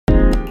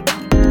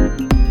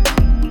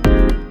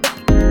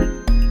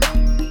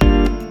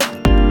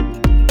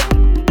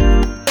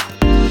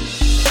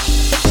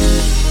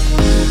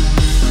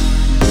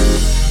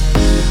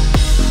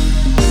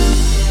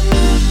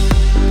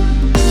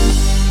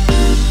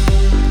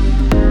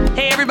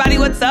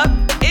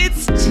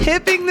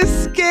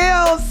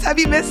Have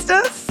you missed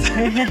us?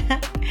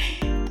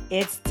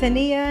 It's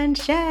Tania and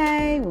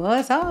Shay.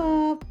 What's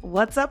up?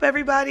 What's up,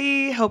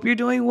 everybody? Hope you're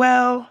doing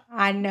well.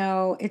 I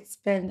know it's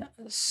been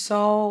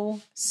so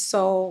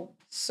long.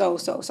 It's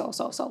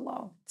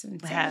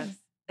insane.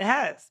 It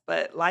has.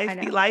 But life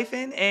be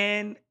lifing,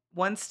 and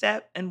one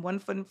step and one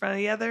foot in front of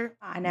the other.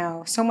 I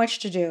know. So much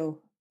to do.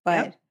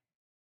 But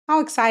how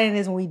exciting it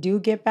is when we do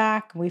get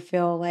back. We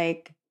feel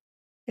like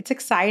it's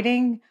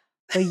exciting,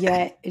 but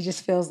yet it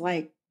just feels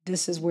like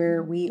this is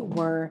where we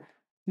were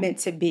meant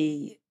to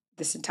be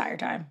this entire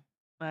time.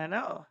 I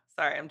know.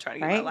 Sorry, I'm trying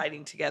to get my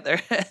lighting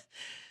together.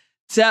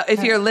 So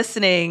if you're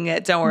listening,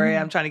 don't worry.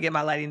 I'm trying to get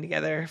my lighting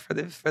together for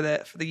the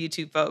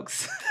YouTube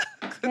folks.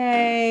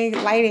 Hey,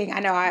 lighting.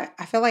 I know.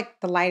 I feel like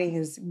the lighting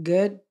is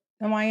good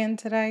on my end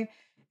today.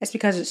 It's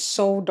because it's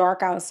so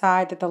dark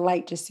outside that the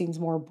light just seems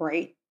more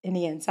bright in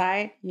the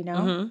inside, you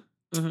know?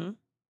 Mm-hmm. Mm-hmm.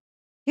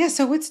 Yeah,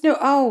 so what's new?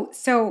 Oh,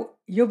 so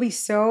you'll be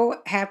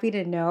so happy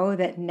to know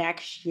that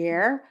next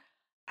year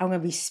I'm going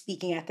to be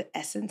speaking at the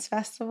Essence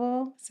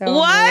Festival. So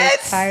what? I'm really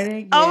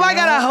excited. Oh my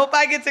God, I hope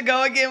I get to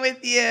go again with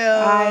you.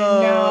 I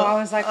know. I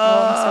was like,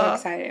 I'm so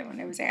excited when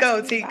it was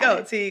asking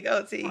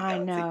Go T. I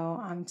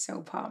know. I'm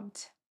so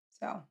pumped.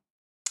 So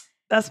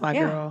that's my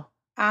girl.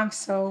 I'm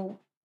so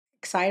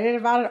excited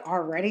about it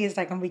already. It's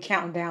like I'm going to be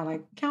counting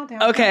down.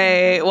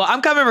 Okay, well,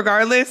 I'm coming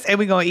regardless, and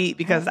we're going to eat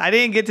because I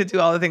didn't get to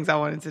do all the things I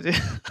wanted to do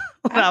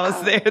when I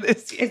was there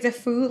this year. Is the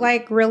food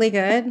like really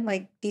good?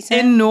 Like decent?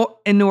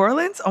 In New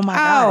Orleans? Oh my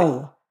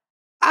God.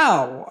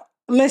 Oh,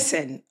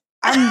 listen.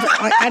 I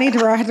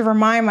have to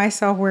remind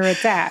myself where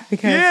it's at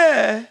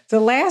because the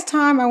last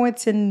time I went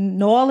to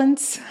New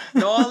Orleans,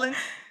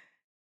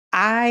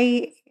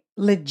 I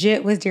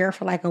legit was there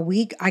for like a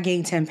week. I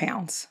gained 10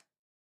 pounds.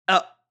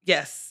 Oh,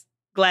 yes.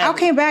 Glad I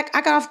came back.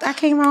 I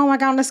came home. I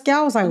got on the scale.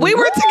 I was like, we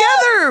were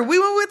together. We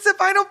went to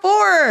Final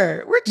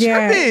Four. We're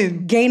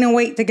tripping. Gaining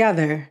weight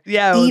together.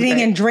 Yeah.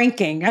 Eating and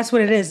drinking. That's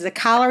what it is. The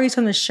calories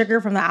from the sugar,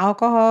 from the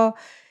alcohol,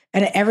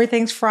 and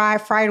everything's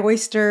fried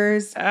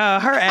oysters. Her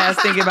ass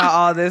thinking about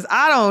all this.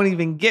 I don't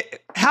even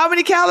get how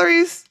many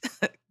calories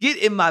get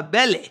in my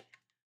belly.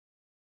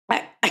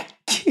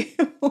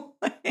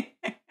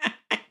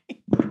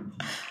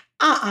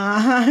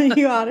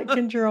 You out of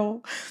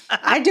control.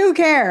 I do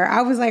care.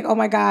 I was like, oh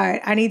my God,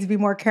 I need to be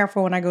more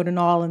careful when I go to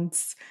New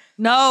Orleans.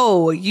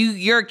 No,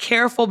 you're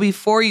careful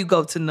before you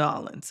go to New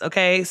Orleans,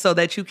 okay? So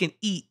that you can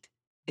eat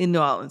in New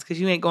Orleans because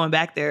you ain't going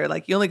back there.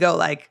 Like you only go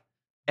like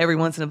every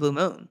once in a blue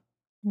moon.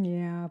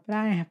 Yeah, but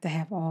I didn't have to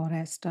have all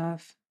that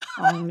stuff,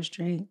 all those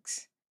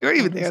drinks. You weren't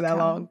even there that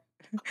long.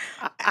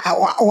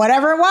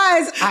 Whatever it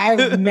was,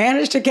 I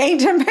managed to gain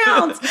 10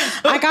 pounds.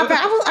 I got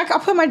back. I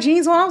put my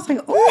jeans on. I was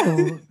like,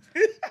 ooh.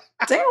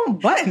 They don't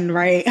button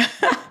right.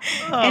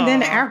 And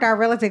then after I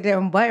realized they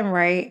didn't button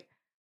right,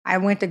 I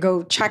went to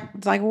go check,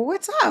 like, well,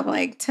 what's up?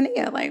 Like,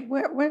 Tania, like,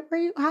 where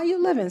you, how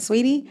you living,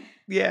 sweetie?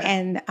 Yeah.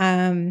 And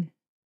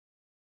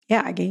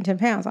I gained 10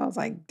 pounds. I was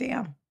like,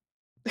 damn.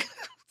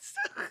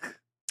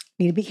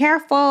 Need to be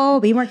careful,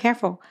 be more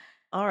careful.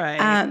 All right.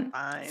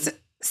 Fine.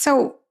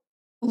 So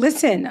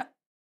listen,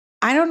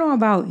 I don't know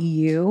about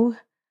you,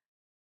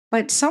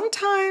 but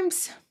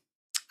sometimes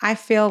I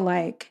feel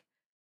like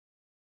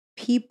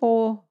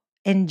people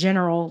in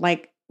general,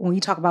 like when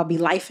you talk about be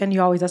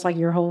lifing, that's like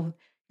your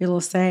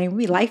little saying,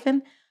 be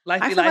lifing.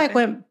 I feel like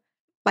when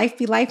life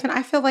be lifing,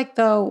 I feel like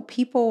though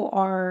people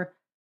are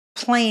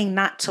playing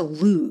not to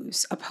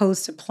lose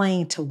opposed to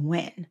playing to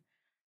win.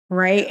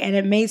 Right. And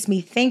it makes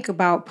me think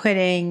about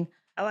putting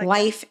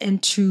life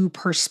into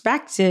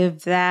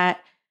perspective that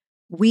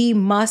we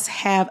must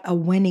have a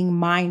winning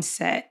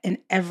mindset in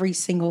every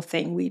single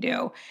thing we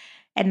do.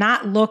 And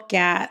not look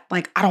at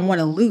like, I don't want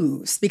to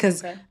lose,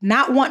 because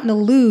not wanting to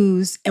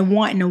lose and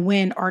wanting to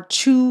win are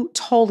two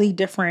totally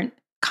different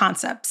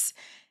concepts.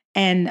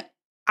 And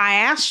I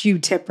asked you,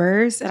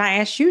 Tippers, and I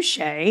asked you,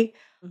 Shay,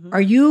 are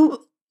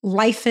you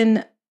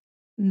lifing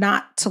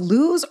not to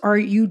lose, or are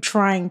you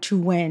trying to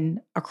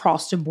win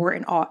across the board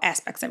in all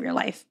aspects of your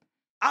life?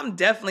 I'm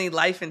definitely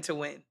lifing to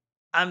win.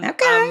 I'm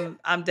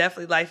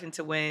definitely lifing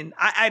to win.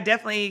 I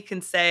definitely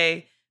can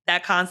say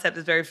that concept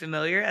is very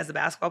familiar as a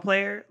basketball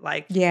player.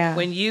 Like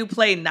when you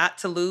play not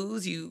to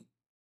lose, you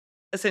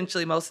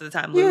essentially most of the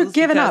time lose. You're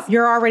giving up.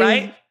 You're already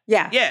right.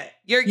 Yeah.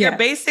 You're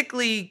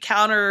basically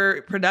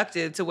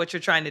counterproductive to what you're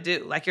trying to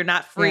do. Like you're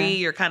not free.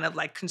 You're kind of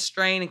like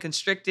constrained and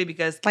constricted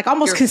because like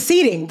almost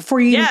conceding before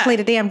you even play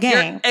the damn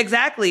game.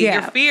 Exactly.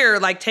 Your fear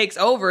like takes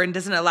over and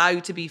doesn't allow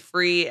you to be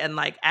free and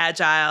like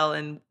agile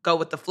and go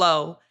with the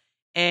flow.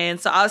 And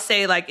so I'll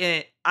say like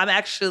I'm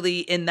actually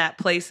in that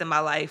place in my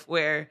life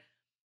where,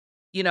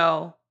 you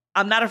know,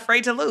 I'm not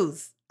afraid to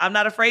lose. I'm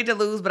not afraid to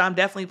lose, but I'm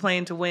definitely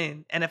playing to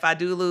win. And if I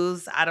do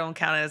lose, I don't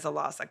count it as a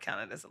loss. I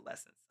count it as a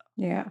lesson. So.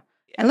 Yeah.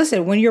 And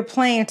listen, when you're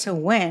playing to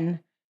win,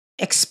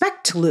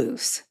 expect to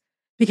lose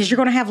because you're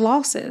going to have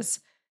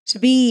losses. To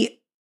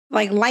be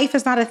like, life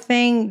is not a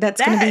thing that's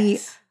going to be,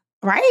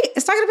 right?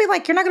 It's not going to be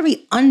like, you're not going to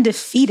be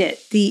undefeated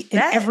in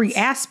every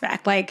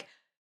aspect. Like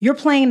you're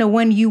playing to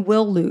win, you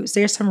will lose.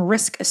 There's some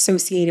risk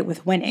associated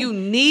with winning. You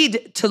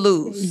need to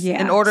lose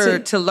in order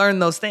to learn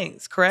those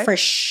things, correct? For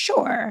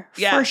sure.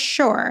 Yeah. For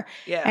sure.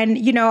 Yeah. And,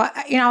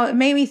 it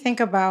made me think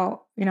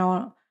about,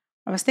 I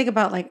was thinking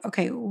about like,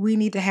 okay, we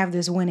need to have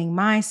this winning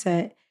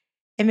mindset.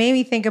 It made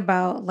me think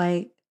about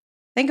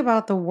think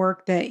about the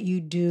work that you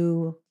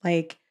do,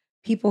 like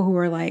people who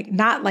are like,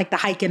 not like the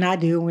hiking I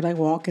do, and we're like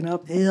walking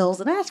up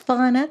hills and that's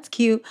fun, that's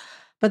cute.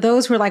 But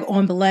those who are like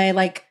on belay,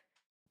 like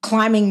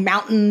climbing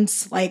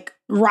mountains, like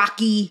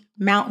rocky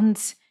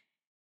mountains.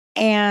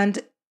 And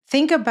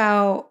think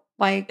about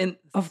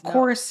of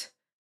course,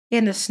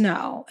 in the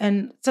snow.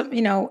 And some,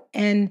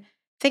 and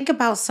think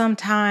about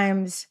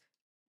sometimes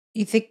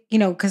you think,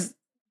 because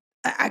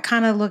I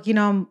kind of look,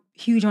 I'm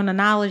huge on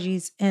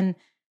analogies and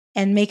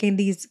making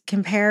these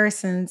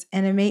comparisons.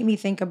 And it made me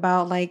think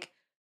about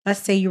let's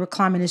say you were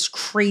climbing this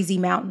crazy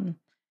mountain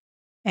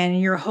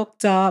and you're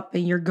hooked up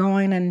and you're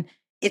going and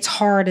it's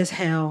hard as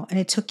hell. And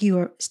it's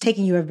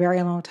taking you a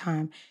very long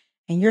time.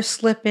 And you're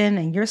slipping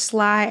and you're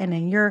sliding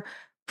and you're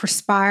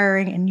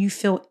perspiring and you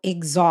feel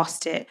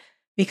exhausted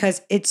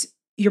because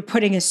you're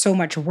putting in so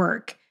much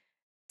work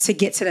to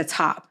get to the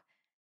top.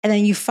 And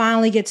then you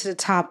finally get to the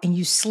top and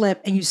you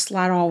slip and you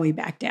slide all the way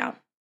back down.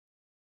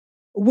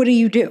 What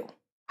do?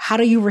 How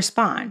do you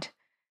respond?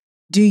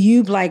 Do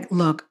you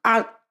look,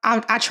 I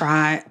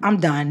tried, I'm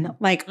done.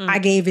 I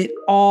gave it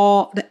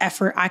all the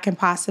effort I can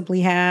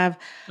possibly have.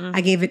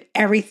 I gave it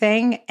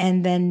everything.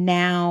 And then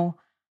now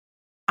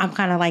I'm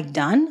kind of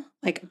done.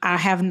 I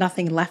have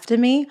nothing left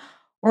in me.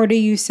 Or do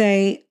you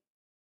say,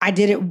 I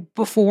did it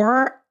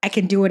before, I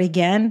can do it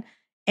again.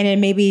 And it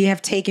maybe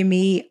have taken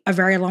me a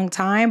very long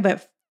time,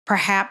 but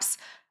perhaps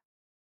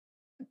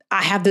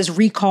I have this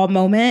recall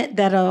moment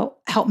that'll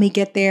help me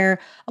get there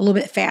a little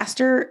bit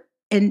faster.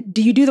 And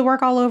do you do the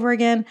work all over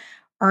again?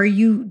 Or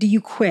do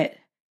you quit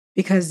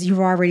because you've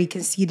already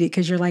conceded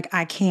because you're like,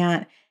 I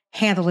can't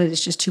handle it.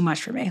 It's just too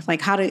much for me.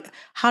 How do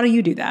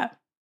you do that?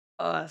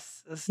 Oh,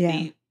 that's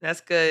deep.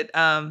 That's good.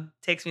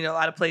 Takes me to a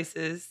lot of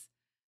places.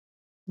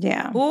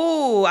 Yeah.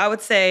 Ooh, I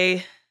would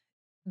say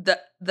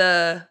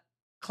the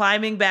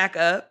climbing back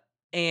up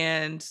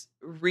and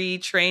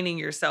retraining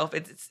yourself.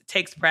 It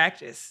takes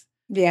practice.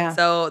 Yeah.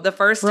 So the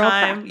first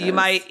time you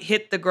might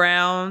hit the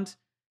ground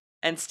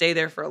and stay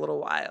there for a little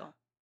while.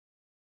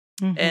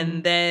 Mm-hmm.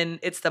 And then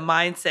it's the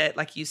mindset,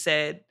 like you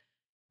said,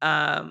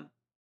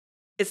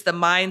 it's the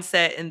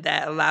mindset and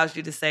that allows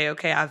you to say,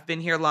 okay, I've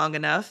been here long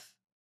enough.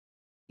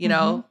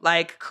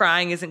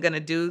 Crying isn't going to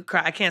do.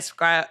 I can't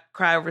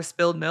cry over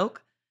spilled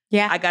milk.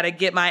 Yeah. I got to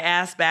get my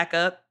ass back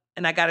up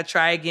and I got to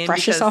try again.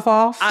 Brush yourself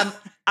off.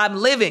 I'm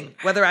living,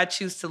 whether I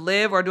choose to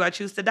live or do I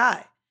choose to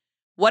die.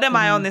 What am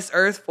I on this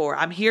earth for?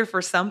 I'm here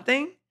for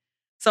something.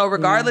 So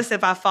regardless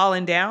if I've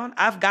fallen down,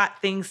 I've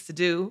got things to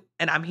do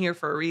and I'm here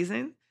for a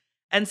reason.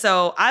 And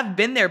so I've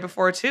been there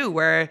before too,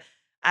 where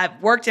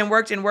I've worked and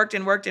worked and worked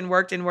and worked and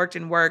worked and worked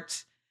and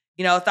worked.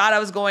 Thought I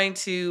was going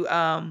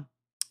to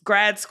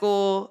grad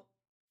school,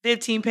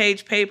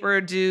 15-page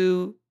paper,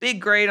 do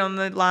big grade on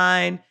the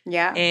line.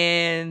 Yeah.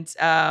 And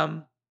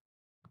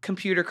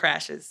computer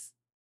crashes.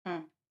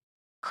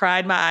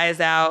 Cried my eyes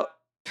out.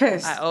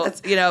 Pissed.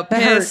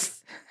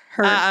 Pissed.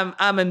 Hurt.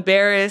 I'm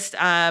embarrassed.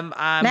 Now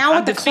I'm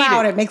with the defeated.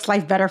 cloud, it makes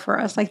life better for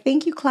us.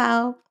 Thank you,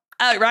 cloud.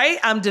 Right?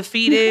 I'm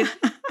defeated.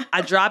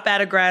 I dropped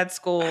out of grad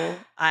school.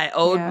 I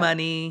owed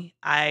money.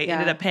 I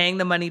ended up paying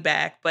the money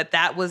back. But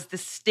that was the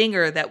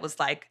stinger that was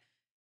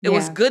it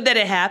was good that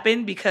it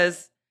happened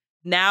because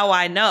now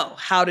I know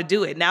how to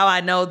do it. Now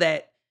I know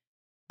that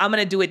I'm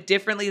going to do it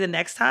differently the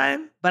next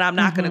time, but I'm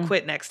not going to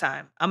quit next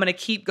time. I'm going to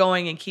keep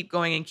going and keep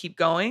going and keep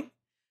going.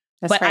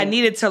 But I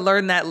needed to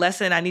learn that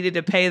lesson. I needed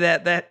to pay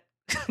that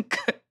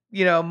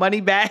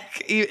money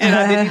back. And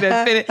I didn't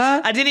even finish.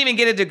 I didn't even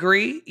get a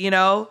degree,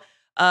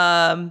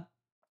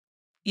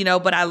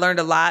 but I learned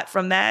a lot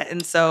from that.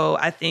 And so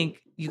I think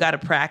you got to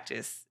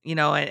practice,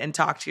 and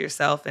talk to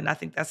yourself. And I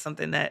think that's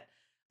something that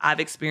I've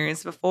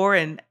experienced before.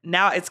 And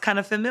now it's kind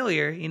of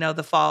familiar,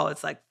 the fall.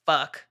 It's like,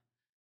 fuck,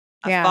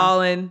 I've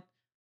fallen.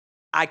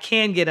 I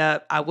can get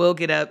up. I will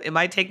get up. It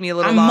might take me a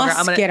little longer.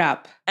 I'm gonna get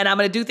up. And I'm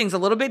going to do things a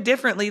little bit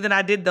differently than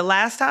I did the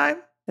last time.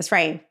 That's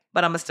right.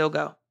 But I'm going to still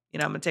go. I'm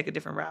going to take a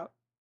different route.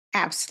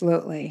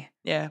 Absolutely.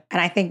 Yeah. And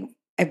I think,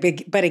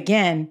 but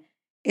again,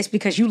 it's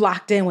because you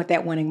locked in with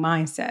that winning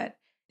mindset.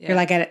 Yeah. You're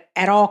like,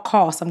 at all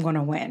costs, I'm going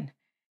to win.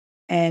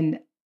 And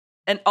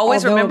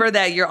always remember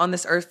that you're on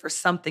this earth for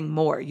something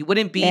more. You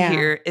wouldn't be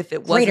here if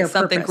it wasn't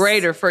something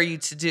greater for you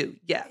to do.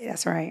 Yeah.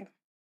 That's right.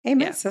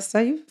 Amen,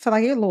 sister. You feel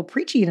like you're a little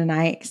preachy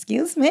tonight.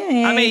 Excuse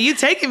me. I mean, you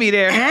taking me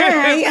there.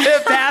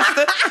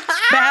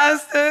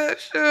 Pastor,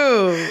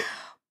 shoot.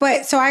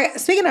 But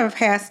speaking of a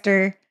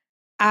pastor,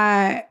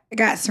 I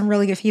got some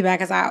really good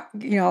feedback as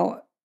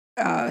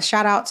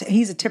shout out to,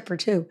 he's a tipper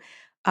too,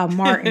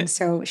 Martin.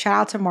 So shout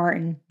out to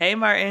Martin. Hey,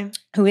 Martin.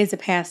 Who is a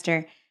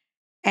pastor.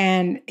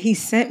 And he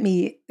sent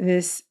me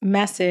this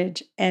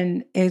message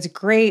and it's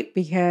great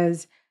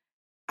because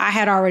I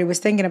had already was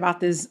thinking about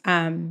this,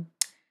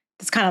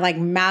 this kind of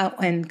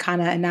mountain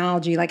kind of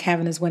analogy,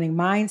 having this winning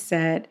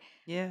mindset.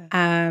 Yeah.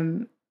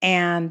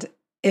 And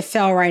it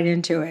fell right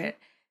into it.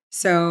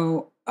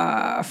 So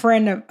a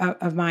friend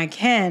of mine,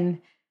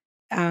 Ken,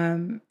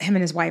 him and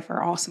his wife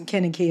are awesome.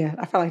 Ken and Kia.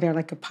 I felt like they're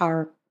like a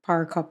power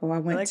couple. I I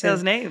went like to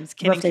those names. the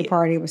Ken and birthday Kia.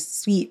 party. It was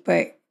sweet,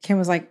 but Ken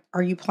was like,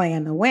 "Are you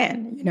playing to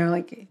win?" You know,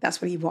 like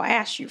that's what he will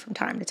ask you from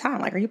time to time.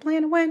 Like, "Are you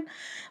playing to win?"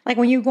 Like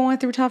when you're going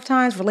through tough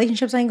times,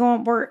 relationships ain't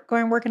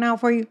working out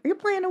for you. Are you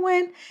playing to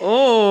win?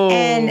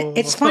 And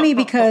it's funny Oh.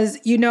 because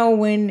you know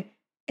when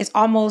it's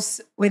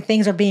almost when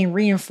things are being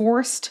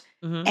reinforced.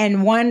 Mhm.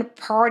 And one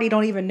party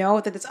don't even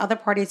know that this other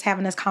party is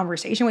having this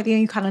conversation with you,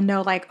 and you kind of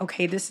know, like,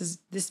 okay, this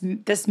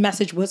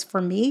message was for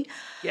me.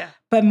 Yeah.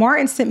 But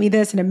Martin sent me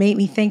this, and it made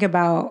me think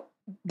about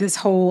this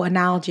whole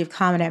analogy of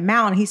climbing that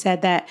mountain. He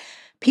said that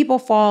people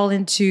fall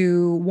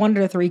into one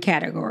of the three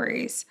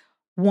categories.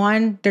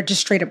 One, they're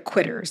just straight up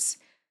quitters,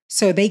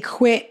 so they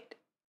quit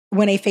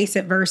when they face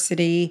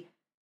adversity.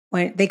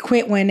 When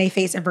they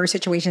face adverse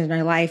situations in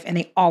their life, and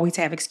they always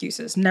have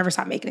excuses, never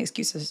stop making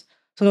excuses.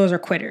 So those are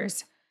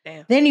quitters.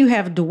 Damn. Then you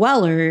have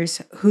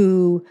dwellers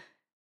who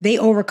they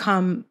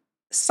overcome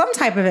some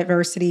type of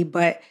adversity,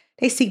 but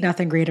they seek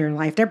nothing greater in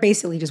life. They're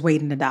basically just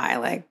waiting to die.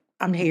 Like,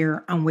 I'm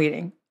here, I'm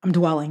waiting, I'm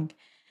dwelling.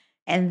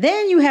 And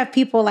then you have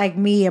people like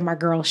me and my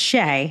girl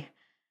Shay.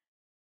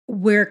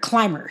 We're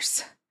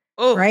climbers,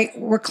 Oh. right?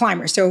 We're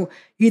climbers. So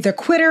you're either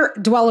quitter,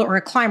 dweller, or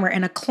a climber.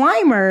 And a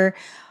climber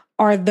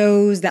are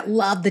those that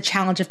love the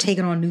challenge of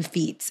taking on new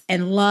feats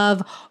and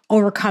love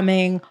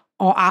overcoming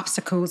all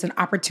obstacles and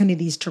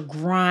opportunities to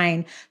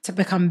grind, to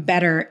become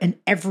better in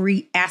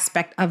every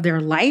aspect of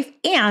their life.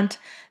 And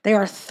they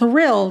are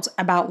thrilled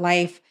about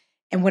life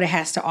and what it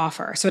has to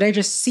offer. So they're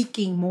just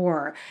seeking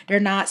more. They're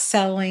not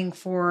settling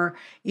for,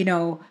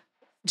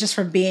 just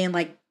for being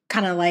like,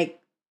 kind of like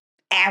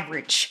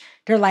average.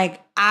 They're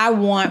like, I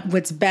want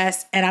what's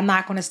best and I'm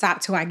not going to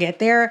stop till I get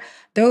there.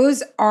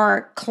 Those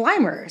are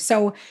climbers.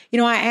 So,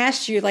 I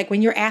asked you, like,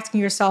 when you're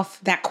asking yourself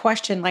that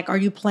question, like, are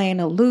you playing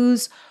to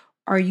lose?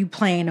 Are you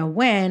playing to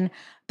win?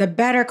 The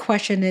better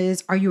question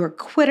is, are you a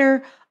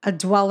quitter, a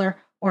dweller,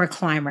 or a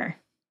climber?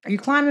 Are you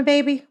climbing,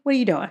 baby? What are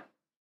you doing?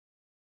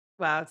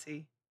 Wow,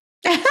 T.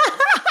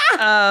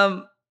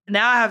 Now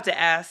I have to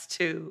ask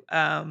too.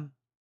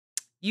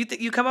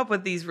 You come up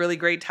with these really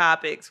great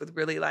topics with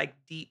really like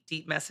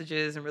deep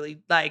messages and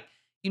really like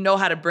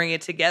how to bring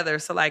it together.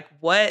 So like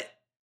what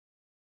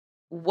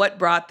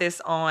brought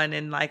this on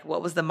and like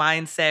what was the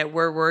mindset?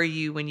 Where were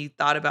you when you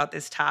thought about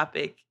this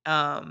topic?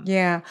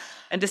 Yeah.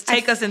 And just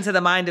take us into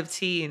the mind of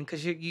T, and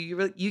because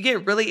you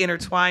get really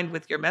intertwined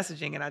with your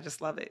messaging, and I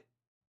just love it.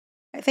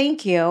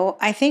 Thank you.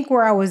 I think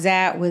where I was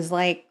at was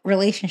like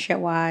relationship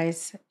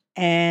wise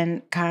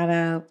and kind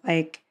of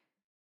like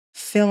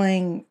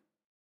feeling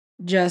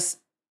just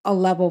a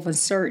level of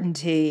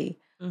uncertainty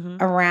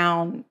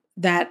around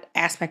that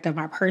aspect of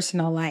my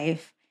personal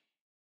life.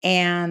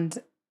 And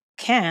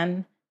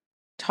Ken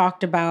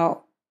talked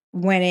about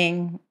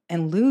winning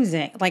and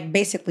losing, like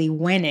basically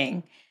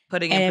winning.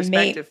 Putting in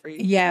perspective for you.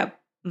 Yeah,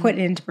 put it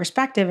into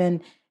perspective.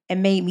 And it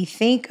made me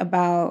think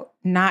about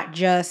not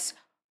just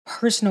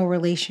personal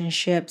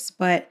relationships,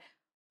 but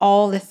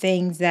all the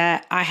things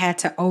that I had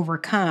to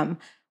overcome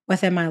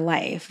within my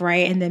life,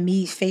 right? And then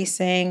me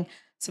facing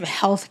some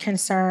health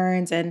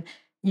concerns and,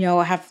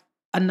 I have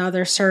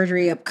another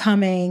surgery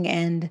upcoming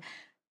and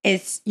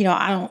it's,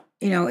 I don't,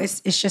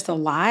 it's just a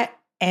lot.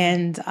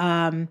 And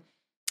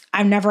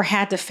I've never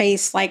had to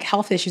face like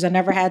health issues. I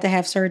never had to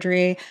have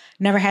surgery,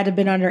 never had to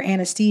been under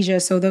anesthesia.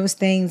 So those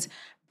things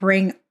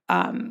bring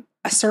a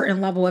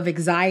certain level of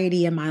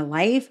anxiety in my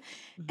life.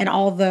 And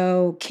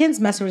although Ken's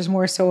message was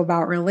more so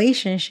about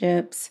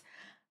relationships,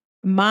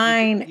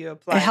 mine it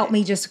helped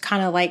me just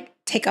kind of like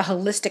take a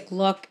holistic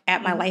look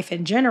at my life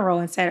in general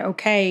and said,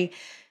 okay,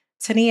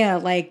 Tania,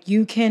 like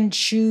you can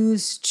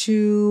choose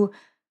to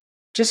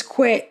just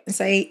quit and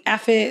say,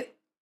 F it.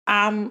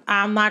 I'm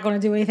not going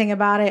to do anything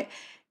about it.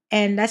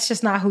 And that's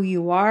just not who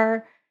you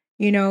are.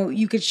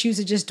 You could choose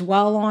to just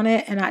dwell on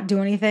it and not do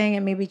anything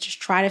and maybe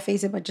just try to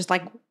face it, but just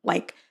like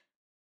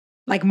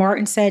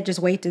Martin said, just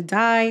wait to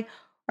die.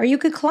 Or you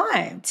could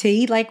climb,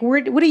 T. Like,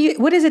 what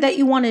is it that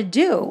you want to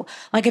do?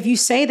 Like, if you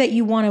say that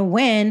you want to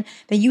win,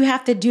 then you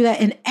have to do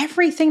that in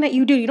everything that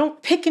you do. You don't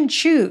pick and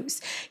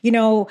choose.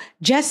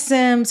 Jess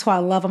Sims, who I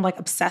love, I'm like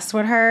obsessed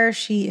with her.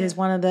 She is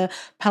one of the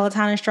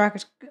Peloton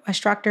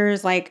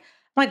instructors. Like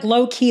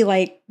low key,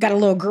 like got a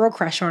little girl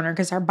crush on her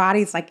because her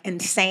body's like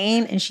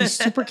insane and she's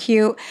super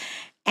cute.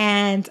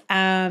 And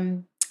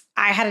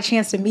I had a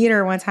chance to meet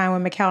her one time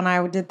when Mikkel and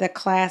I did the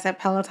class at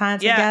Peloton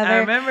together. Yeah, I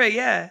remember it.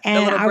 Yeah,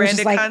 and I was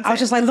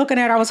just like looking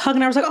at her. I was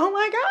hugging her. I was like, "Oh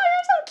my god, you're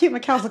so cute."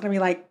 Mikkel's looking at me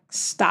like,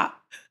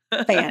 "Stop,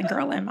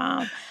 fangirling,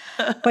 mom."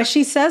 But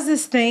she says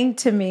this thing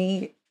to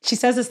me. She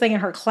says this thing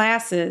in her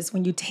classes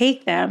when you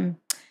take them.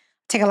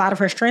 Take a lot of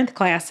her strength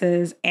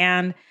classes,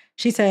 and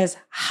she says,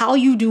 "How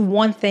you do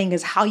one thing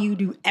is how you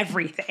do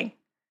everything."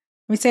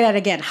 Let me say that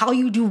again. How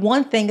you do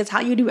one thing is how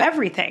you do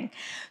everything.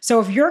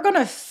 So if you're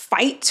gonna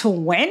fight to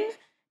win,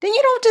 then you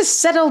don't just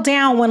settle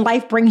down when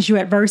life brings you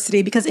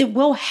adversity because it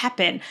will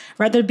happen,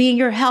 whether it be in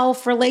your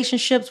health,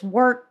 relationships,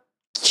 work,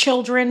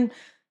 children.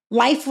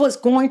 Life was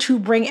going to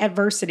bring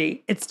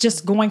adversity. It's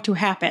just going to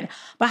happen.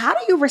 But how do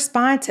you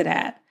respond to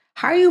that?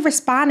 How are you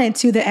responding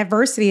to the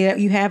adversity that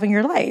you have in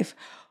your life?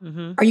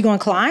 Mm-hmm. Are you going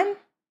to climb?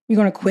 You're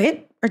going to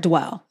quit or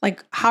dwell?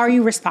 Like, how are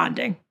you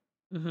responding?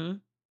 Mm-hmm.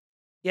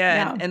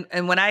 Yeah.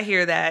 And when I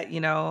hear that,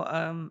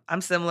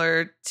 I'm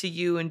similar to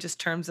you in just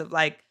terms of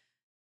like,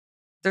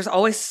 there's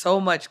always so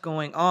much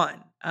going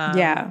on.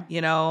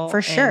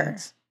 For sure.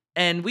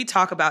 And we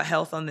talk about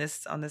health on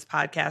this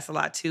podcast a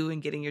lot too,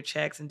 and getting your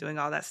checks and doing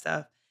all that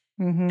stuff.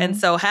 Mm-hmm. And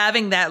so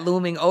having that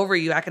looming over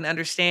you, I can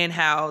understand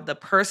how the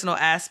personal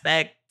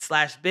aspect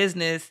 /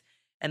 business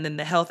and then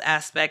the health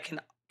aspect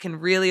can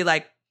really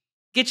like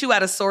get you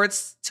out of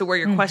sorts to where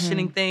you're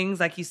questioning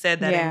things. Like you said,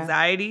 that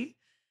anxiety.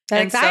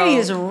 That anxiety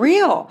is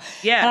real.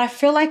 Yeah. And I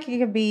feel like it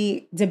can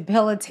be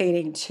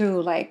debilitating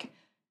too. Like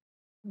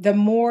the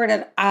more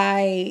that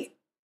I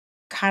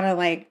kind of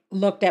like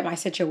looked at my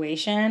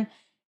situation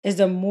is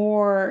the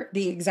more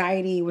the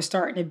anxiety was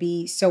starting to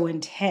be so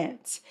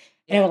intense.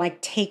 And it would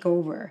like take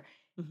over.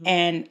 Mm-hmm.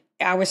 And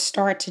I would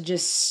start to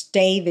just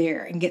stay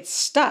there and get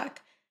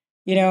stuck,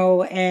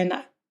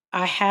 and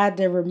I had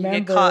to remember.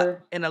 You get caught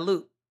in a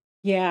loop.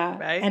 Yeah.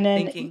 Right? And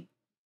then, thinking.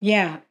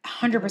 Yeah,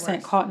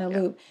 100% caught in a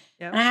loop.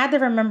 Yep. And I had to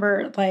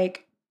remember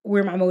like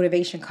where my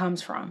motivation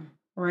comes from,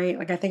 right?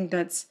 Like I think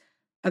that's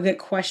a good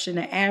question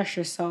to ask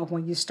yourself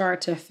when you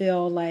start to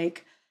feel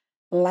like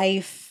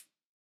life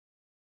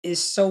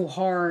is so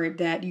hard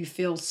that you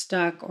feel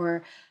stuck,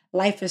 or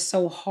life is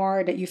so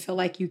hard that you feel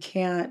like you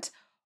can't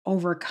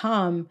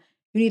overcome.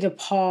 You need to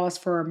pause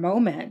for a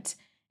moment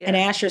and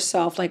ask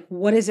yourself, like,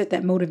 what is it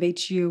that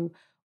motivates you?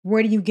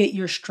 Where do you get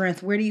your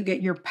strength? Where do you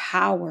get your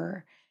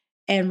power?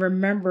 And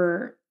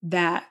remember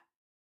that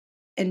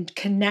and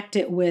connect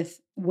it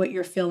with what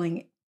you're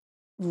feeling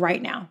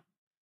right now.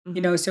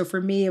 Mm-hmm. So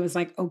for me, it was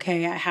like,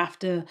 okay, I have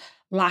to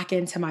lock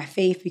into my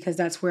faith because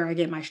that's where I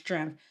get my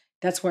strength.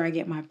 That's where I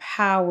get my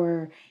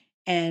power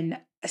and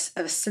a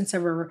sense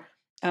of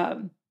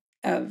kind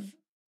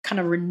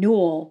of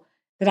renewal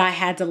that I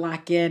had to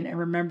lock in and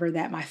remember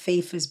that my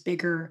faith is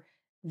bigger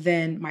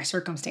than my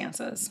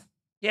circumstances.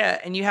 Yeah.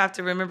 And you have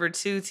to remember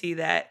too, T,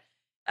 that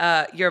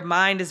your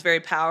mind is very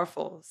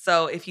powerful.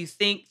 So if you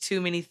think too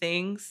many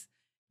things,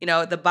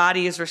 the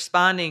body is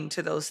responding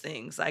to those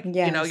things. Like,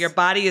 your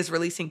body is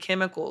releasing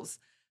chemicals.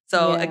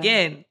 So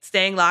again,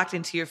 staying locked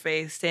into your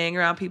faith, staying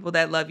around people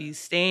that love you,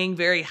 staying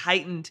very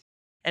heightened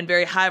and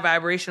very high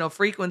vibrational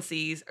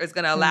frequencies is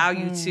going to allow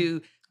you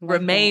to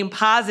remain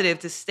positive,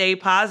 to stay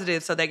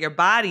positive so that your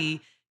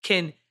body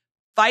can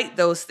fight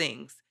those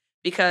things.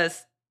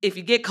 Because if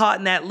you get caught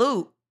in that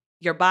loop,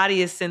 your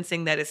body is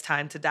sensing that it's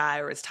time to die,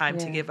 or it's time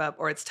to give up,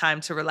 or it's time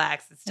to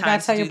relax. It's time to do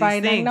these things. You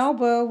gotta tell your body, no,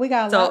 boo, we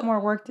got a lot more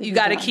work to do. You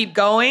got to keep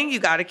going. You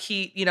got to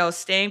keep,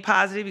 staying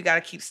positive. You got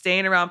to keep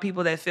staying around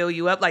people that fill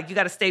you up. Like you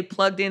got to stay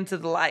plugged into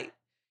the light.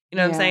 You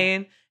know what I'm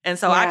saying? And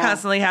so I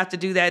constantly have to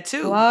do that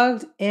too.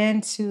 Plugged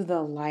into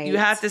the light. You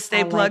have to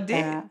stay plugged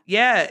in.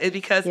 Yeah,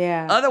 because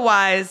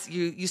otherwise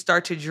you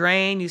start to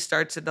drain.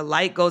 The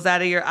light goes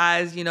out of your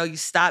eyes. You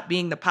stop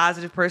being the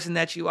positive person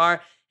that you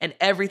are, and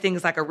everything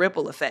is like a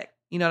ripple effect.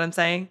 You know what I'm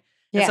saying?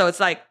 Yeah. And so it's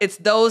like, it's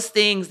those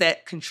things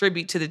that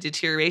contribute to the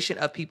deterioration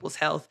of people's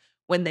health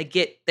when they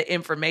get the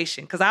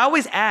information. Because I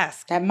always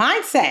ask. That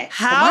mindset.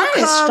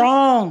 Is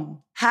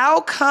strong. How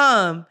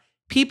come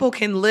people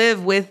can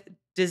live with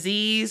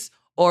disease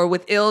or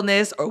with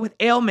illness or with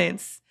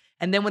ailments,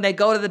 and then when they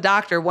go to the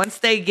doctor, once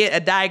they get a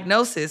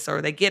diagnosis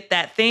or they get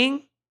that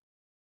thing,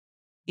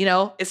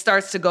 it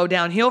starts to go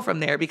downhill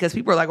from there because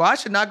people are like, well, I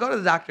should not go to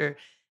the doctor.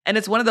 And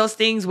it's one of those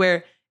things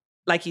where,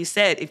 like you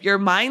said, if your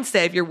winning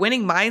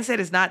mindset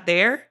is not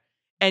there,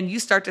 and you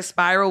start to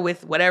spiral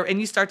with whatever, and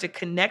you start to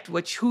connect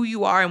with who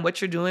you are and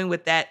what you're doing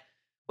with that,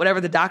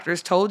 whatever the doctor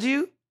has told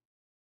you,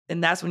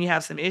 then that's when you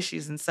have some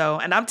issues.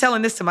 And I'm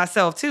telling this to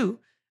myself too.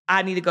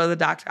 I need to go to the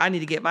doctor. I need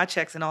to get my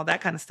checks and all that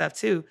kind of stuff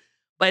too.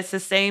 But it's the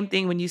same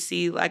thing when you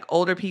see like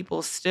older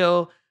people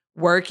still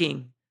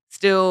working,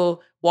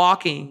 still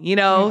walking,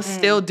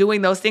 still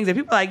doing those things. And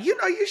people are like,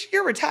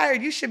 you're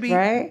retired. You should be.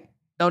 Right?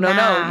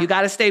 No. You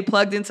got to stay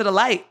plugged into the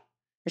light.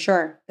 For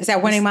sure. It's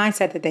that winning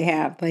mindset that they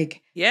have.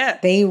 Like, yeah,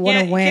 they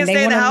want to win.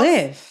 They want to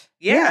live.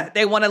 Yeah,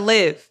 they want to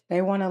live.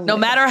 They want to live. No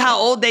matter how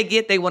old they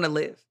get, they want to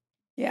live.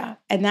 Yeah.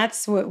 And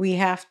that's what we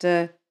have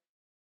to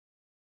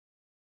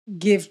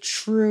give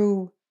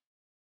true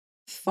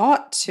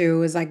thought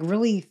to, is like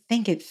really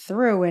think it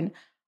through and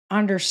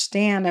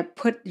understand that,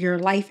 put your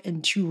life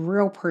into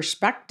real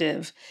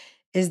perspective.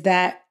 Is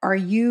that, are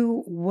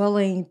you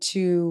willing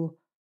to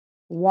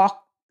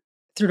walk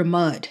through the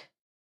mud?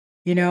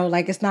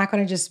 Like it's not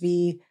going to just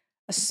be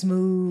a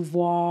smooth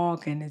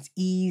walk and it's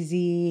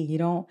easy. You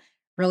don't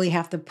really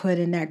have to put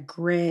in that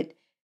grit.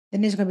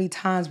 Then there's going to be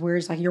times where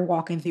it's like you're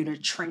walking through the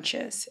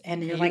trenches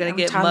and you're going to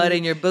get mud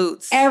in your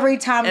boots every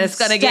time. And it's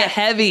going to get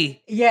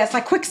heavy. Yeah, it's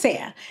like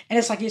quicksand. And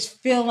it's like you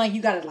feeling like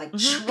you got to like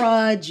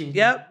trudge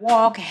and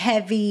walk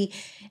heavy.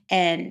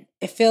 And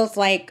it feels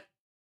like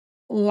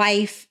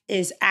life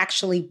is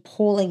actually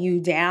pulling you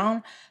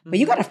down, but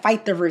you got to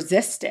fight the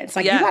resistance.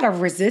 Like you got to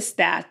resist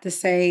that to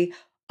say,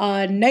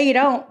 no, you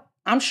don't.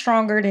 I'm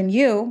stronger than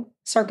you,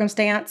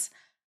 circumstance.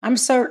 I'm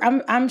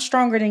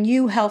stronger than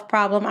you, health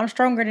problem. I'm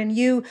stronger than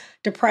you,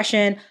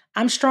 depression.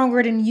 I'm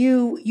stronger than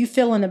you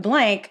fill in the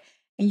blank.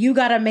 And you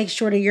got to make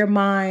sure that your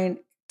mind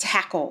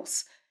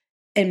tackles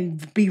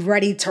and be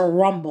ready to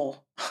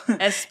rumble.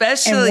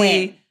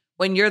 Especially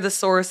when you're the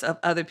source of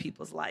other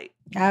people's light.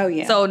 Oh,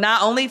 yeah. So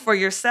not only for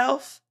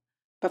yourself,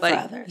 but like for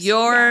others.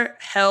 Your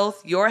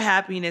health, your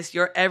happiness,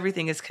 your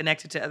everything is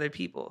connected to other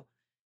people.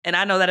 And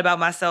I know that about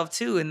myself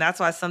too. And that's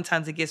why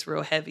sometimes it gets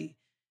real heavy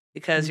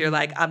because you're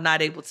like, I'm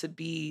not able to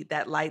be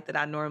that light that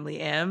I normally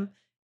am.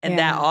 And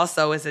that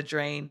also is a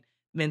drain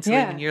mentally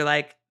when you're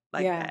like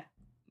that.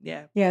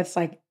 Yeah. Yeah. It's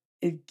like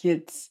it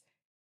gets,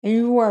 and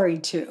you worry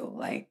too.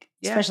 Like,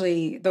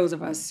 especially those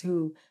of us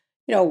who,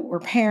 we're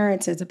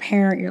parents. As a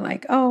parent, you're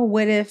like, oh,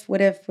 what if?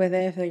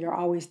 And you're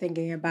always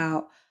thinking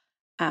about,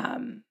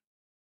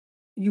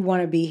 you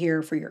want to be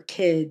here for your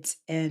kids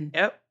and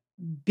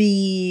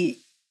be,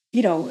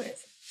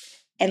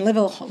 and live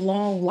a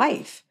long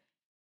life.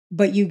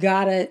 But you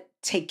got to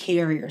take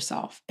care of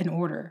yourself in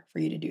order for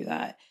you to do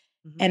that.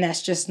 Mm-hmm. And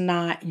that's just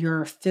not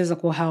your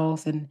physical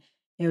health. And,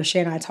 Shay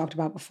and I talked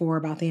about before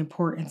about the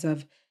importance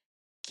of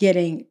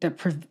getting the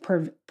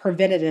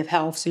preventative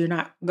health. So you're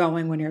not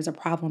going when there's a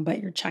problem,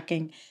 but you're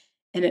checking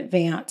in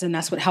advance. And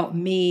that's what helped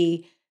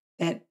me,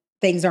 that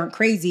things aren't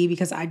crazy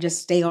because I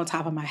just stay on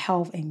top of my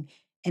health and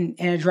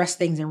address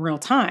things in real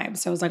time.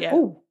 So I was like,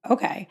 oh,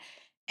 okay.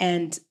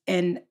 And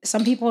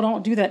some people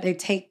don't do that. They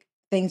take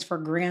things for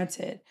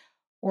granted.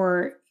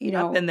 Or,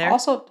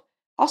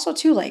 also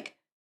too, like,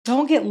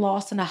 don't get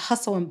lost in the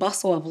hustle and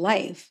bustle of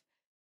life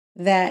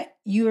that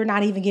you are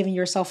not even giving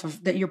yourself,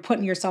 that you're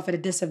putting yourself at a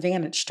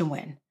disadvantage to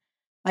win.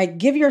 Like,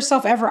 give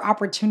yourself every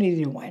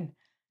opportunity to win.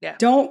 Yeah.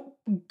 Don't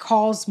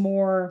cause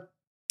more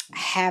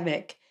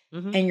havoc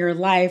in your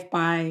life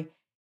by,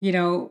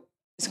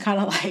 it's kind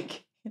of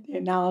like the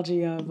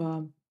analogy of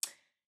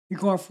you're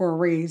going for a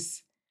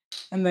race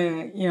and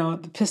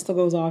the pistol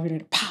goes off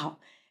and pow,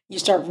 you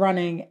start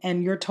running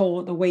and you're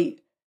told to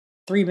wait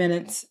 3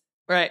 minutes.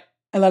 Right.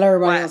 And let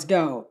everybody else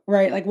go.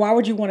 Right. Like, why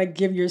would you want to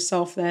give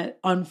yourself that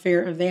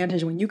unfair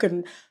advantage when you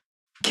can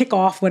kick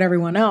off with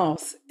everyone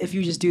else if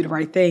you just do the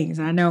right things?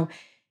 And I know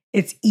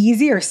it's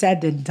easier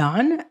said than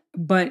done,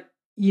 but,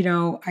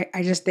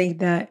 I just think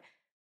that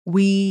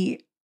we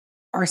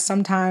are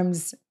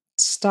sometimes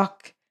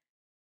stuck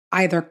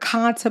either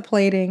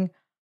contemplating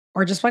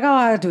or just like, oh,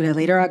 I'll do that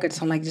later. I'll get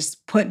some, like,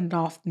 just putting it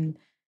off and,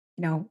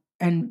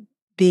 and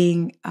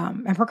being,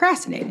 and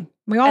procrastinating.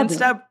 We all do.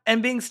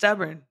 And being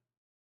stubborn.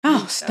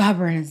 Oh,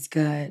 stubborn is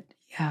good.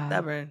 Yeah.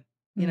 Stubborn,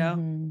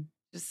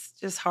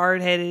 just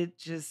hard-headed,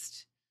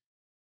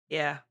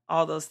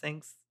 all those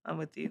things. I'm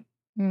with you.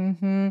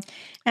 Mm-hmm. And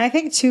I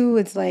think too,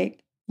 it's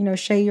like,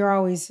 Shay, you're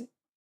always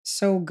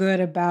so good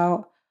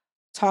about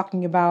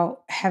talking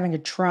about having a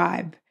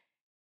tribe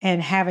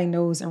and having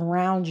those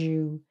around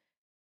you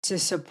to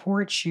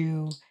support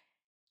you.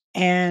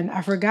 And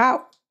I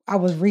forgot, I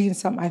was reading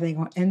something, I think,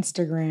 on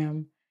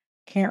Instagram.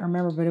 Can't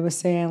remember, but it was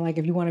saying, like,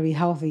 if you want to be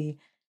healthy,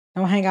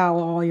 don't hang out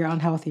with all your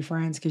unhealthy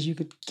friends because you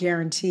could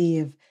guarantee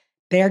if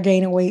they're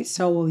gaining weight,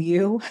 so will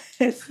you.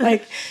 It's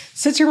like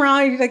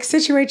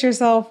situate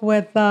yourself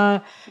with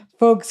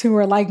folks who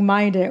are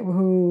like-minded,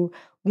 who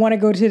want to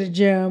go to the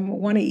gym,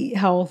 want to eat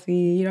healthy.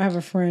 You don't have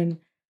a friend.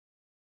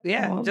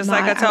 Yeah, just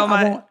like I tell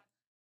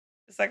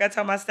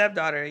my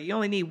stepdaughter, you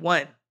only need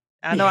one.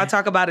 I know I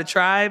talk about a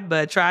tribe,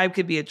 but a tribe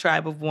could be a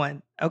tribe of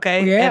one.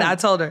 Okay, and I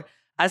told her,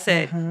 I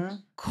said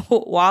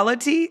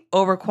quality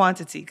over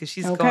quantity because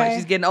she's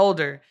getting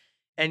older,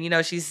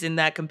 and she's in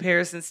that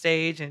comparison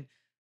stage, and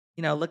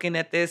looking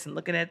at this and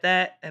looking at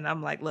that, and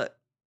I'm like, look,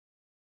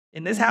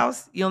 in this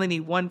house, you only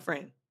need one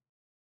friend,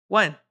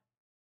 one.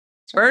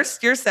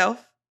 First,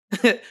 yourself,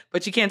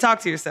 but you can't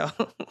talk to yourself.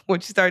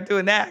 Once you start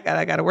doing that,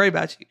 I got to worry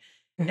about you.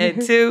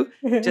 And two,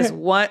 just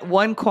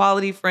one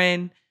quality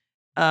friend,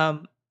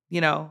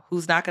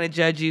 who's not going to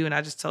judge you. And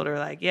I just told her,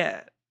 like,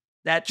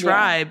 that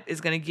tribe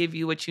is going to give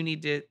you what you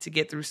need to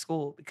get through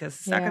school because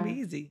it's not going to be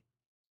easy.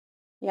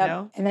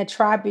 Yeah. And that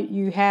tribe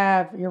you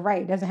have, you're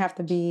right. It doesn't have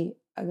to be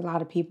a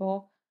lot of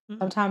people. Mm-hmm.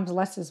 Sometimes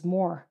less is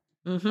more,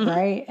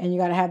 right? And you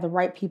got to have the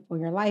right people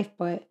in your life.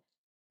 But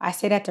I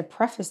say that to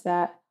preface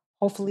that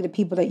hopefully the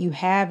people that you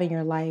have in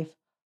your life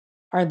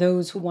are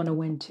those who want to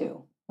win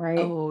too, right?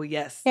 Oh,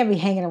 yes. You can't be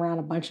hanging around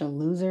a bunch of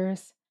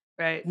losers.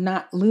 Right.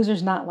 Not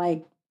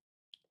like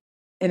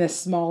in a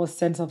smallest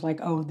sense of like,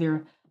 oh,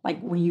 they're like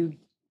when you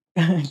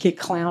get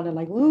clowned and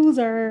like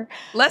loser.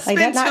 Let's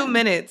spend 2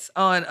 minutes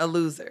on a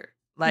loser.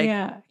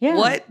 Like,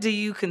 what do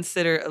you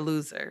consider a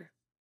loser?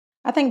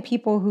 I think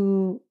people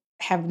who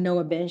have no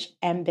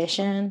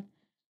ambition,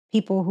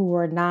 people who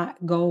are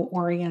not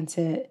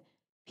goal-oriented,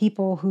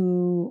 people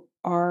who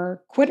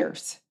are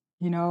quitters,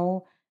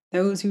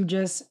 those who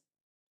just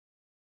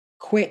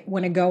quit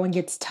when the going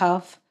gets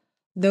tough,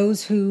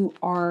 those who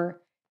are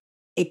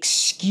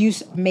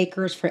excuse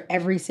makers for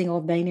every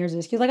single thing. There's an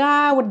excuse like,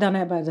 I would have done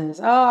that by this.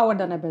 Oh, I would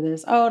have done that by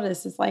this. Oh,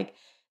 this is like,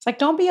 it's like,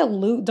 don't be a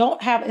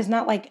don't have, it's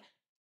not like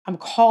I'm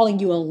calling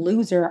you a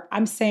loser.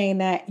 I'm saying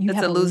that you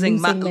have a losing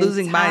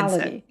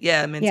mindset.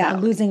 Yeah, mentality. Yeah, a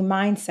losing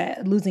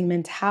mindset, losing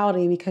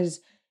mentality because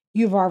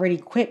you've already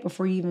quit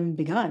before you even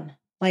begun.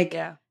 Like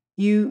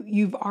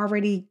you've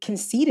already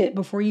conceded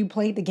before you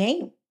played the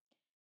game.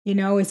 You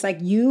know, it's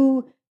like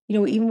even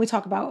we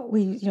talk about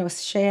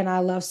Shay and I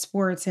love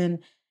sports and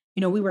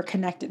we were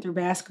connected through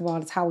basketball.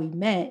 That's how we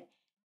met.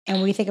 And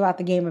when we think about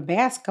the game of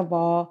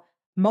basketball,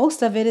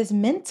 most of it is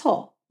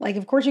mental. Like,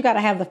 of course, you got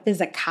to have the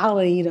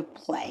physicality to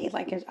play.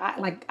 Like,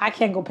 I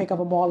can't go pick up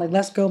a ball. Like,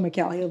 let's go,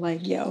 Mikal. He's like,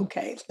 yeah,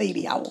 okay,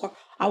 lady, I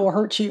will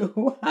hurt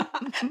you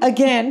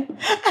again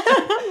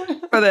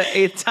for the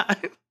 8th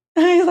time.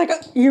 He's like,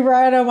 you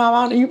right on my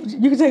mountain.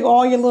 You can take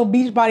all your little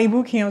beach body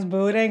boot camps,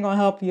 boo. It ain't gonna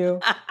help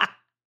you.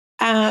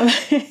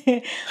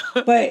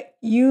 But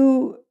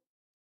you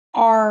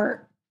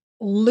are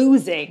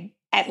losing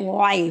at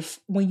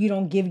life when you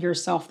don't give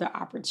yourself the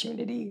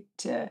opportunity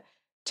to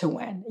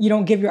win. You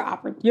don't give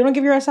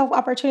yourself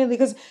opportunity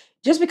because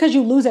just because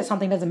you lose at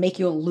something doesn't make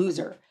you a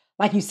loser.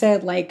 Like you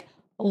said, like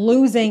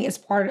losing is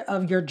part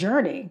of your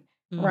journey,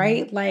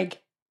 right?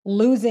 Like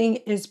losing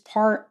is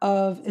part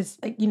of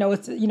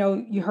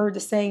you heard the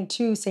saying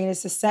too, saying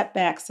it's a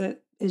setback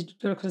that is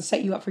going to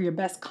set you up for your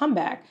best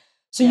comeback.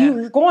 So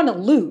you're going to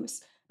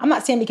lose. I'm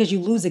not saying because you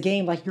lose a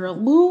game, like you're a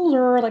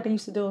loser, like they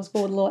used to do in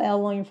school with a little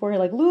L on your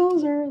forehead, like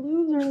loser.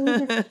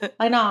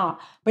 Like, nah,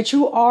 but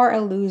you are a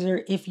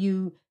loser if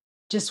you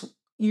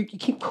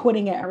keep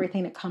quitting at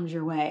everything that comes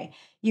your way.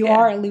 You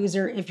are a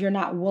loser if you're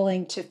not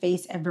willing to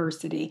face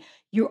adversity.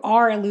 You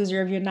are a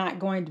loser if you're not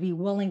going to be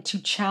willing to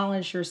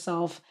challenge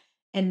yourself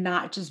and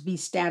not just be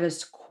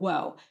status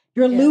quo.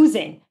 You're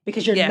losing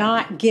because you're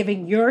not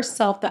giving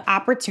yourself the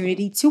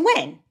opportunity to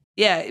win.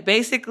 Yeah,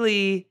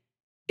 basically,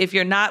 if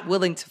you're not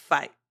willing to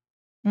fight,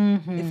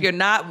 if you're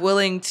not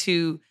willing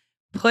to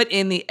put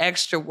in the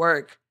extra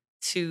work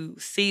to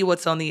see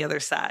what's on the other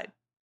side.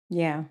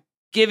 Yeah.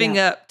 Giving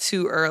up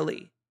too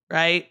early,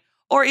 right?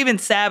 Or even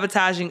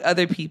sabotaging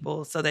other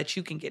people so that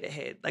you can get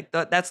ahead. Like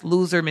that's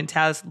loser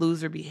mentality,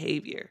 loser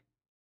behavior.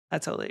 I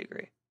totally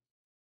agree.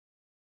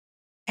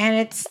 And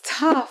it's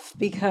tough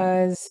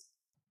because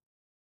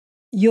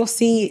you'll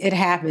see it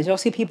happens. You'll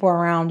see people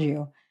around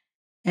you.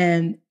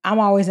 And I'm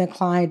always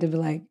inclined to be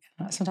like,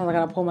 sometimes I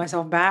got to pull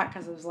myself back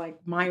because it was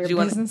like, mind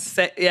your business.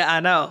 Yeah,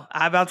 I know.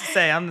 I'm about to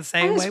say, I'm the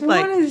same way.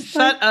 Like,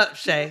 shut up,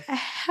 Shay.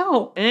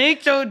 Help. It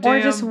ain't your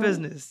damn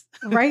business.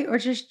 Right? Or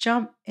just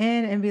jump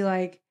in and be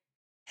like,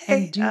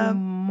 hey, and do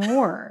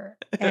more.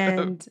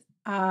 And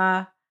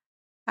I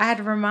had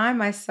to remind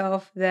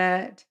myself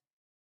that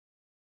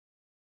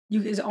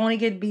you can only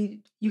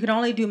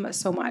do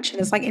so much. And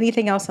it's like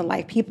anything else in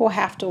life. People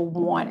have to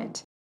want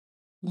it.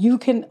 You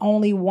can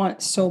only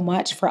want so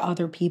much for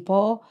other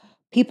people.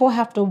 People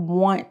have to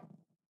want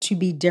to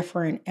be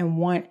different and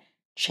want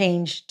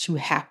change to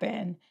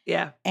happen.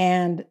 Yeah.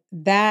 And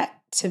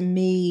that to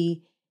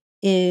me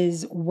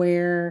is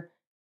where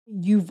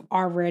you've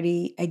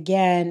already,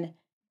 again,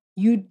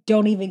 you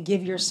don't even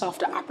give yourself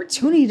the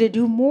opportunity to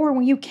do more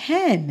when you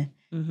can.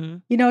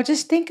 Mm-hmm.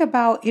 Just think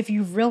about if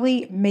you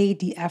really made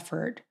the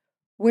effort,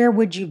 where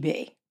would you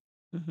be?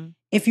 Mm-hmm.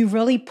 If you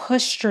really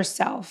pushed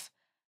yourself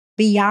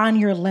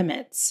beyond your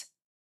limits,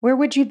 where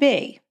would you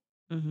be?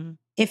 Mm-hmm.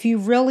 If you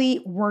really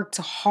worked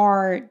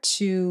hard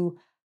to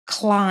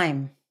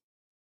climb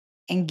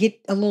and get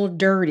a little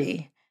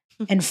dirty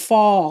and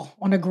fall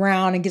on the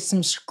ground and get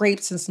some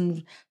scrapes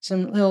and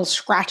some little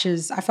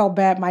scratches. I felt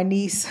bad. My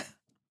niece, I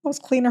was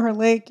cleaning her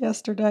leg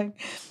yesterday.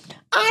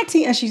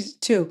 Auntie, and she's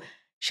 2.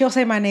 She'll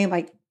say my name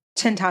like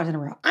 10 times in a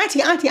row.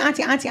 Auntie, auntie,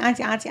 auntie, auntie,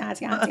 auntie, auntie,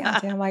 auntie, auntie,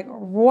 auntie. I'm like,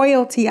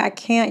 royalty, I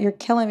can't, you're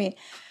killing me.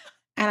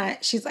 And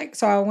she's like,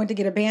 so I went to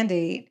get a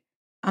Band-Aid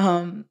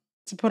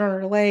to put on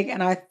her leg.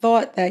 And I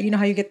thought that,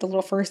 how you get the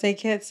little first aid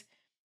kits?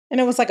 And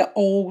it was like an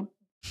old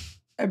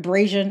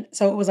abrasion.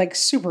 So it was like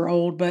super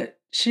old, but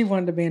she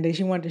wanted a Band-Aid.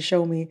 She wanted to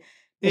show me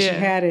that she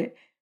had it.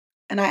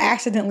 And I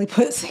accidentally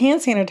put hand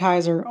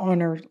sanitizer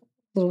on her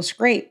little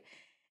scrape.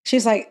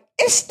 She's like,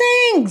 it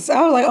stings.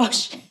 I was like, oh,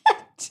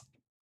 shit.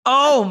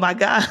 Oh, my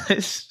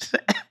gosh.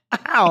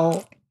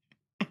 Ow.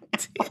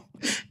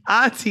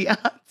 Auntie.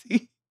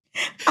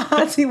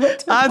 Auntie,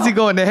 Auntie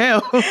going to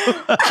hell.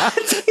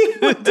 Auntie,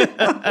 what the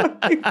hell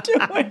are you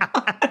doing,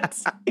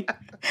 Auntie?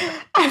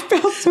 I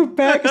felt so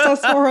bad because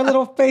I saw her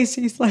little face.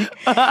 She's like,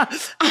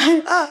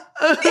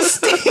 it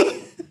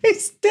stings. It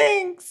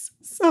stings.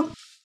 So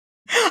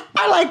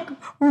I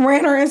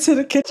ran her into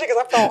the kitchen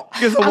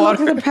because I looked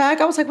at the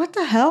pack. I was like, what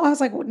the hell? I was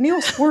like,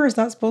 Neosporin is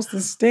not supposed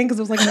to sting because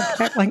it was like in a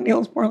pack like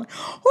Neosporin.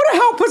 Who the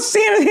hell puts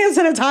hand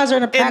sanitizer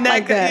in a pack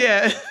like that?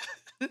 Yeah.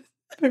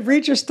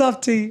 Read your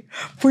stuff, T,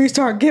 before you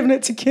start giving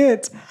it to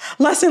kids.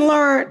 Lesson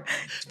learned.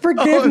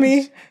 Forgive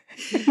me.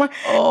 My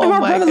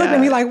brother looked at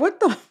me like, what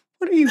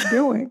are you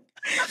doing?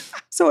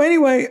 So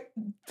anyway,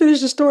 finish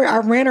the story. I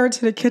ran her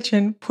into the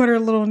kitchen, put her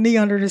little knee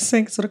under the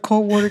sink so the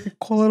cold water could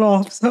cool it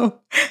off.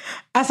 So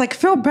I was like,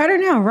 feel better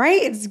now,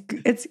 right?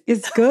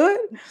 It's good.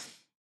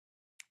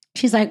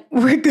 She's like,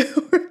 we're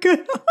good. We're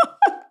good.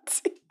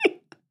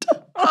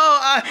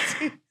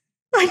 Auntie.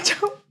 I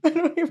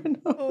don't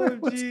even know where I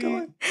was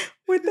going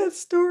with that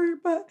story,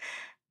 but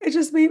it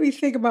just made me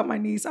think about my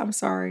niece. I'm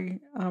sorry,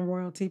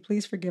 Royalty.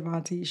 Please forgive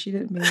Auntie. She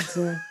didn't mean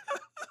to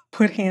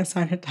put hand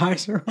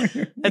sanitizer on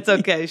your knee. It's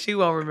okay. She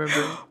won't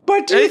remember.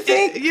 But do you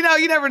think... You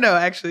never know,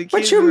 actually. But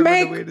Kids you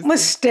remember make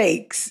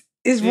mistakes.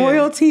 Is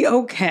Royalty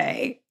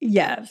okay?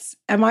 Yes.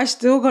 Am I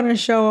still going to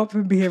show up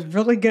and be a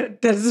really good...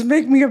 Does this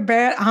make me a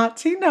bad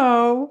auntie?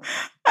 No.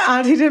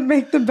 Auntie didn't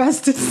make the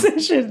best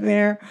decision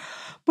there.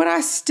 But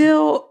I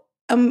still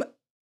am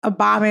a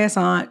bomb-ass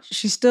aunt.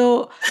 She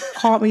still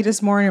called me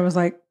this morning and was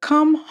like,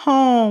 come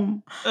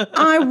home.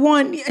 I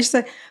want you. She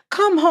said,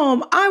 come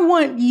home. I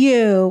want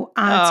you,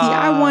 auntie. Aww.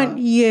 I want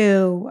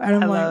you.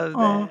 And I'm love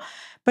like, oh. that.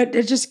 But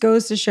it just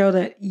goes to show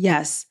that,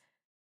 yes,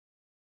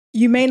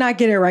 you may not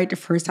get it right the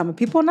first time, but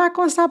people are not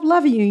going to stop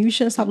loving you. You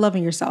shouldn't stop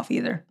loving yourself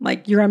either.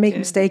 Like, you're going to make a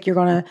mistake. You're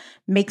going to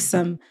make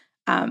some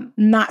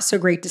not so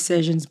great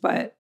decisions,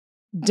 but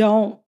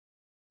don't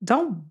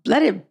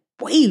let it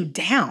weigh you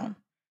down.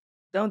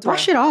 Don't dwell.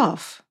 Brush it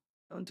off.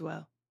 Don't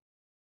dwell.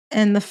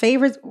 And the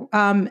favorite,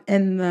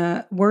 in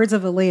the words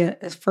of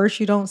Aaliyah, is first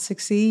you don't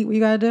succeed, what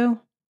you got to do?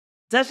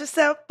 Dust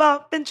yourself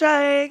off and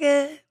try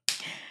again.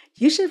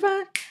 You should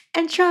run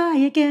and try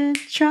again.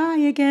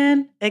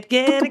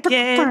 Again.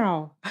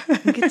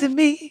 Get to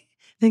me,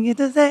 then get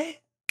to say,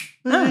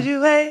 would you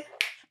wait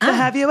to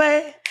have your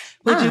way?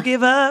 Would you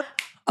give up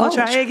or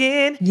try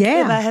again?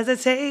 Yeah. If I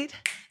hesitate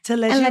to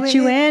let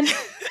you in.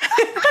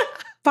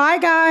 Bye,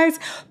 guys.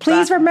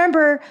 Please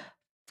remember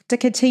to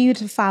continue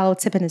to follow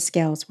Tipping the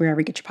Scales wherever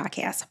you get your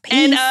podcasts. Peace.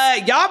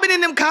 And y'all been in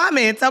them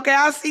comments. Okay,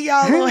 I'll see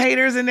y'all little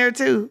haters in there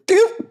too.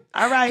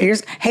 All right.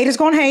 Haters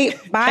gonna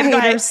hate. Bye,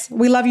 haters.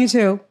 We love you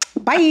too.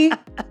 Bye.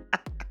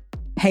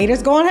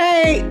 Haters gonna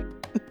hate.